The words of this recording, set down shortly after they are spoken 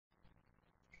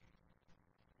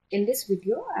In this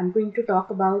video, I'm going to talk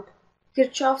about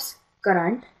Kirchoffs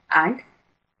Current and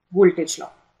Voltage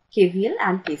Law, KVL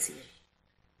and KCL.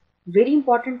 Very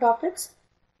important topics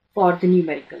for the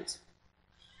numericals.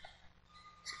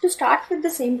 So to start with the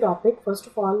same topic, first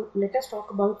of all, let us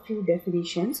talk about few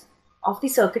definitions of the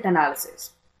circuit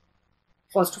analysis.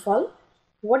 First of all,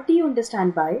 what do you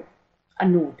understand by a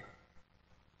node?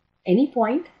 Any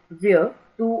point where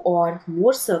two or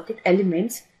more circuit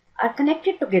elements are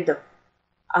connected together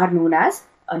are known as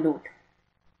a node.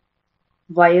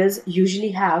 Wires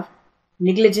usually have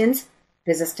negligible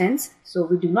resistance, so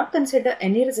we do not consider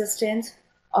any resistance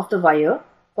of the wire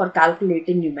for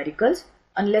calculating numericals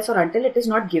unless or until it is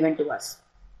not given to us.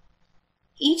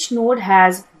 Each node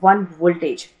has one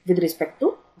voltage with respect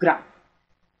to ground.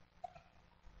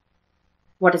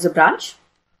 What is a branch?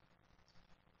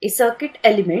 A circuit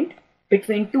element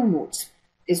between two nodes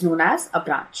is known as a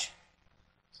branch.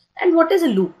 And what is a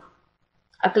loop?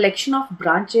 A collection of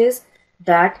branches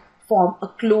that form a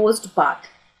closed path,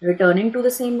 returning to the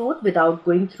same node without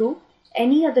going through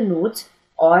any other nodes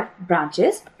or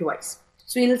branches twice.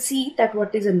 So you'll see that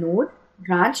what is a node,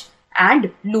 branch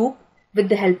and loop with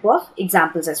the help of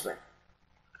examples as well.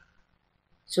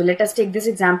 So let us take this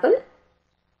example.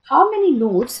 How many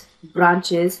nodes,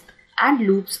 branches and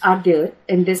loops are there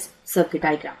in this circuit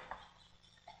diagram?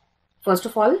 First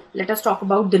of all, let us talk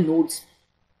about the nodes.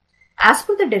 As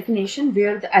per the definition,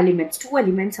 where the elements, two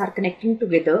elements are connecting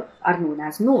together are known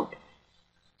as node.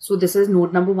 So this is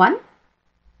node number 1.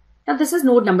 Now this is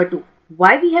node number 2.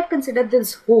 Why we have considered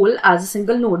this whole as a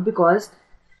single node? Because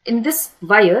in this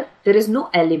wire there is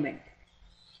no element.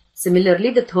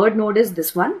 Similarly, the third node is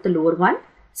this one, the lower one.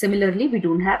 Similarly, we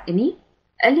don't have any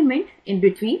element in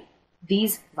between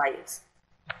these wires.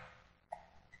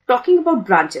 Talking about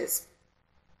branches.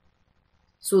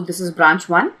 So this is branch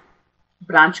 1,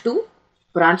 branch 2,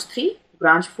 branch 3,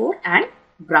 branch 4 and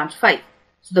branch 5.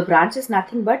 So the branch is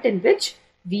nothing but in which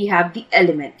we have the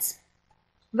elements.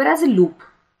 Whereas a loop.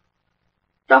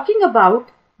 Talking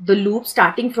about the loop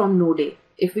starting from node A.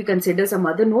 If we consider some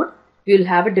other node, we will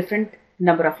have a different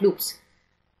number of loops.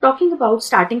 Talking about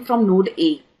starting from node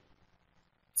A.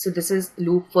 So this is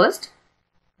loop first,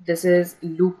 this is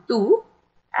loop 2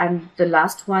 and the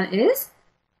last one is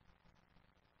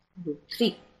loop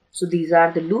 3. So these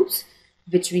are the loops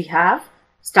which we have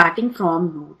starting from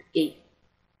node A.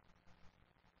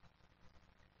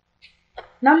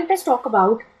 Now let us talk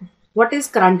about what is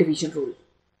current division rule.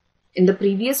 In the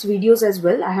previous videos as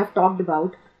well, I have talked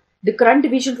about the current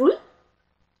division rule.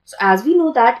 So as we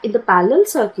know that in the parallel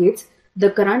circuits,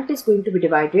 the current is going to be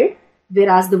divided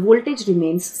whereas the voltage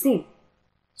remains same.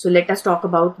 So let us talk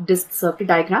about this circuit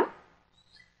diagram.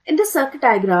 In the circuit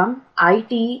diagram,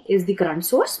 IT is the current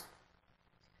source,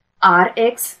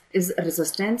 Rx is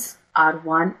resistance,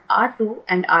 R1, R2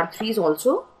 and R3 is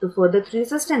also the further 3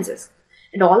 resistances.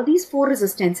 And all these 4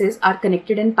 resistances are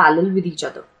connected in parallel with each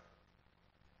other.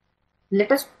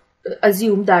 Let us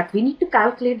assume that we need to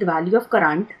calculate the value of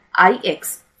current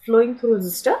Ix flowing through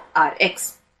resistor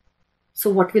Rx. So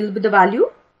what will be the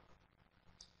value?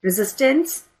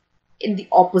 Resistance in the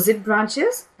opposite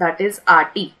branches, that is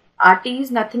RT. RT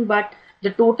is nothing but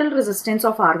the total resistance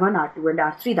of R1, R2 and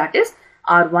R3, that is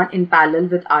R1 in parallel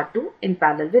with R2 in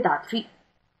parallel with R3.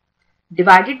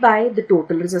 Divided by the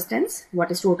total resistance. What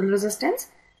is total resistance?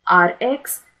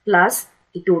 Rx plus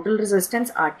the total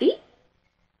resistance RT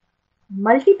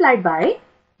multiplied by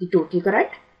the total current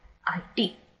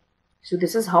IT. So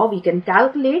this is how we can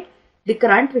calculate the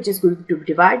current which is going to be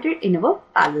divided in our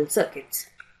parallel circuits.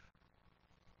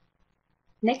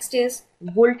 Next is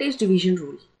voltage division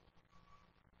rule.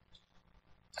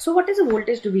 So what is a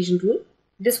voltage division rule?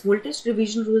 This voltage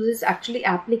division rule is actually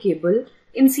applicable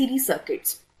in series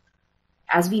circuits.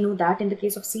 As we know that in the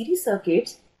case of series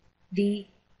circuits, the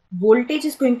voltage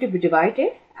is going to be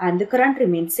divided and the current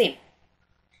remains same.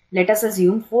 Let us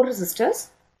assume 4 resistors,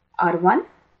 R1,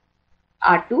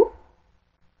 R2,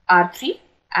 R3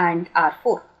 and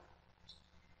R4.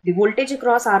 The voltage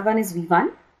across R1 is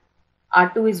V1,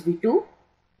 R2 is V2,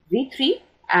 V3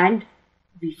 and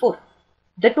V4.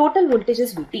 The total voltage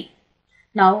is Vt.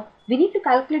 Now we need to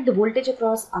calculate the voltage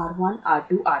across R1,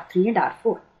 R2, R3 and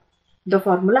R4. The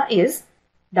formula is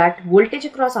that voltage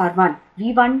across R1,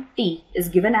 V1T is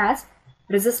given as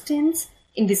resistance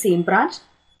in the same branch,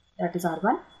 that is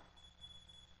R1,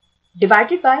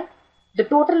 divided by the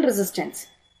total resistance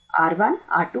R1,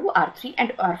 R2, R3 and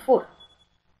R4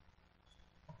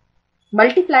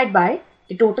 multiplied by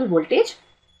the total voltage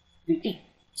Vt.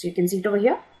 So you can see it over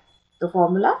here. The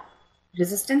formula,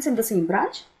 resistance in the same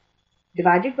branch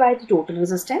divided by the total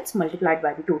resistance multiplied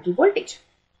by the total voltage.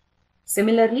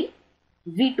 Similarly,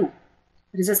 V2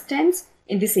 resistance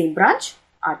in the same branch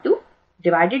R2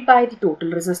 divided by the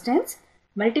total resistance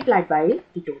multiplied by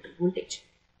the total voltage.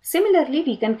 Similarly,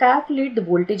 we can calculate the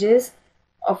voltages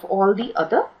of all the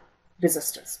other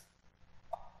resistors.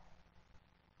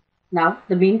 Now,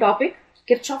 the main topic,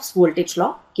 Kirchoffs Voltage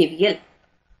Law, KVL.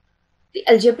 The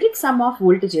algebraic sum of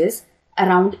voltages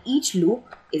around each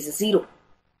loop is 0.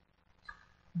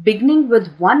 Beginning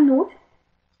with one node,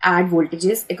 add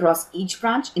voltages across each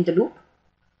branch in the loop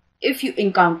if you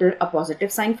encounter a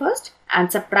positive sign first,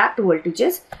 and subtract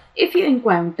voltages if you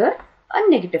encounter a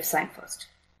negative sign first.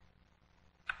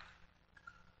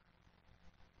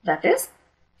 That is,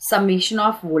 summation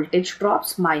of voltage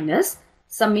drops minus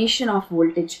summation of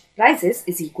voltage rises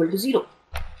is equal to 0.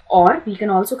 Or we can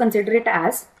also consider it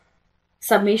as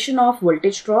summation of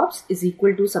voltage drops is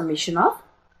equal to summation of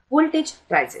voltage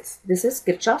rises. This is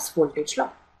Kirchoffs Voltage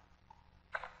Law.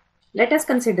 Let us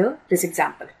consider this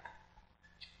example.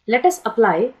 Let us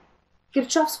apply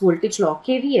Kirchoffs Voltage Law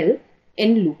KVL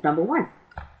in loop number 1.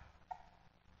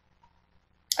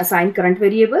 Assign current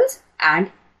variables and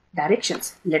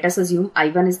directions. Let us assume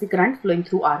I1 is the current flowing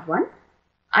through R1,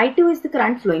 I2 is the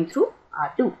current flowing through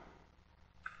R2.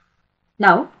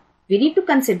 Now, we need to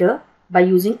consider by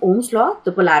using Ohm's law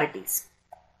the polarities.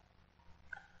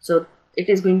 So, it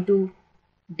is going to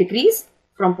decrease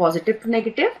from positive to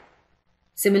negative,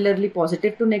 similarly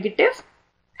positive to negative,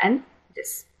 and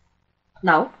this.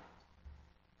 Now,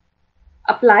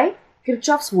 apply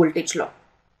Kirchoff's voltage law.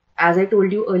 As I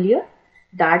told you earlier,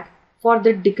 that for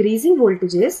the decreasing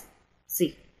voltages,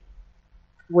 see,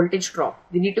 voltage drop,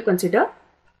 we need to consider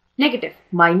negative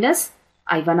minus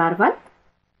I1 R1.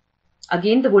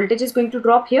 Again, the voltage is going to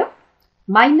drop here,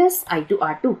 minus I2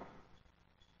 R2.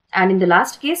 And in the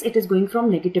last case, it is going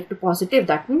from negative to positive.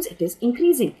 That means it is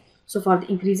increasing. So for the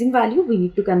increasing value, we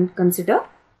need to consider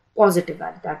positive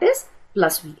value, that is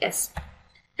plus Vs.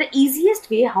 The easiest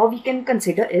way how we can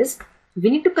consider is, we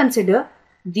need to consider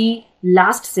the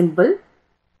last symbol.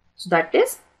 So that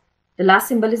is, the last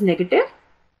symbol is negative.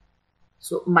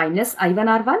 So minus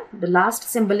I1 R1, the last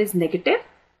symbol is negative.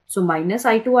 So minus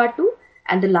I2 R2,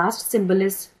 and the last symbol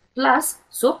is plus.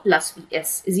 So plus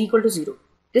Vs is equal to 0.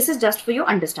 This is just for your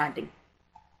understanding.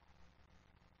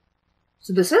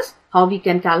 So this is how we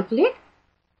can calculate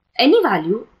any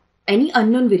value, any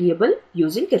unknown variable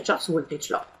using Kirchoff's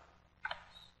voltage law.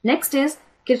 Next is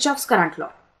Kirchoffs Current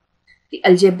Law. The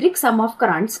algebraic sum of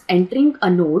currents entering a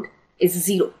node is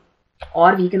 0.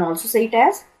 Or we can also say it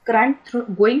as current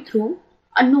going through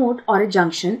a node or a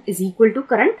junction is equal to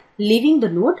current leaving the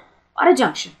node or a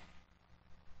junction.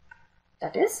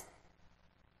 That is,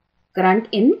 current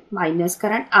in minus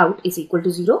current out is equal to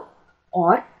 0,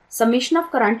 or summation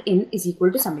of current in is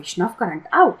equal to summation of current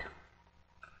out.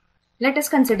 Let us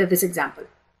consider this example.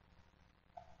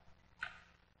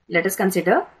 Let us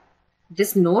consider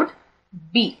this node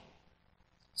B.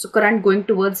 So current going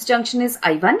towards the junction is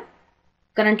I1,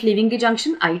 current leaving the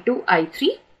junction I2, I3,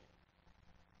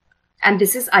 and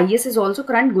this is Is is also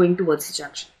current going towards the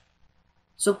junction.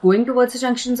 So going towards the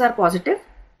junctions are positive,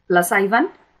 plus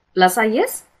I1 plus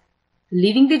Is.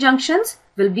 Leaving the junctions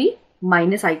will be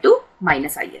minus I2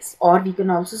 minus Is, or we can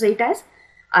also say it as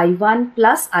I1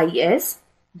 plus Is,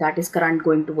 that is current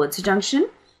going towards the junction,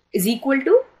 is equal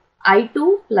to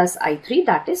I2 plus I3,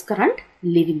 that is current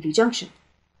leaving the junction.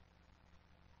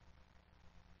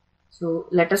 So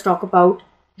let us talk about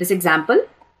this example.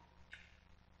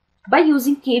 By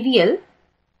using KVL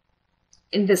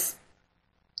in this,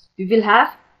 we will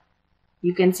have,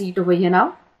 you can see it over here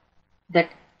now,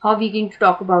 that how we are going to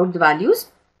talk about the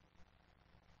values.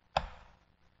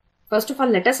 First of all,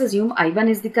 let us assume I1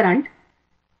 is the current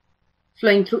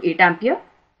flowing through 8 ampere.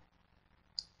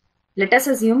 Let us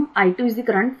assume I2 is the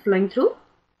current flowing through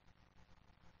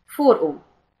 4 ohm.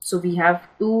 So we have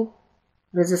two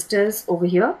resistors over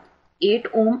here, 8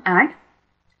 ohm and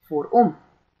 4 ohm.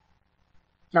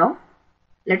 Now,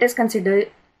 let us consider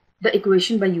the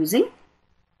equation by using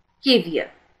KVL.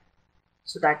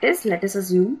 So that is, let us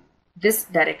assume this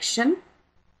direction.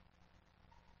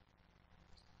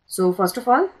 So first of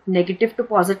all, negative to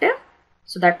positive.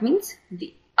 So that means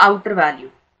the outer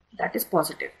value, that is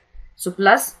positive. So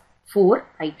plus 4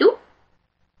 I2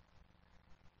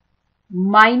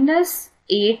 minus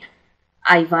 8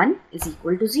 I1 is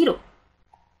equal to 0.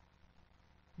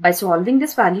 By solving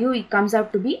this value, it comes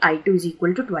out to be I2 is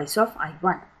equal to twice of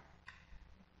I1.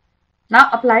 Now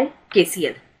apply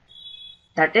KCL.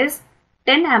 That is,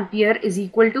 10 ampere is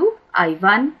equal to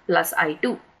I1 plus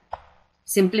I2.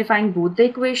 Simplifying both the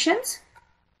equations,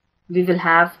 we will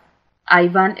have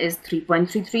I1 is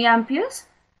 3.33 amperes,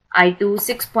 I2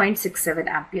 6.67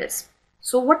 amperes.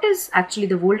 So what is actually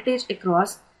the voltage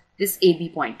across this AB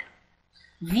point.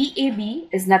 VAB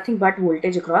is nothing but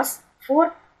voltage across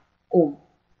 4 ohm.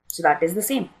 So that is the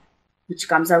same, which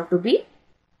comes out to be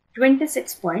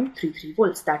 26.33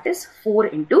 volts. That is 4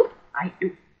 into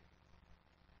I2.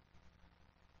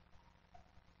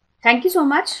 Thank you so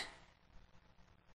much.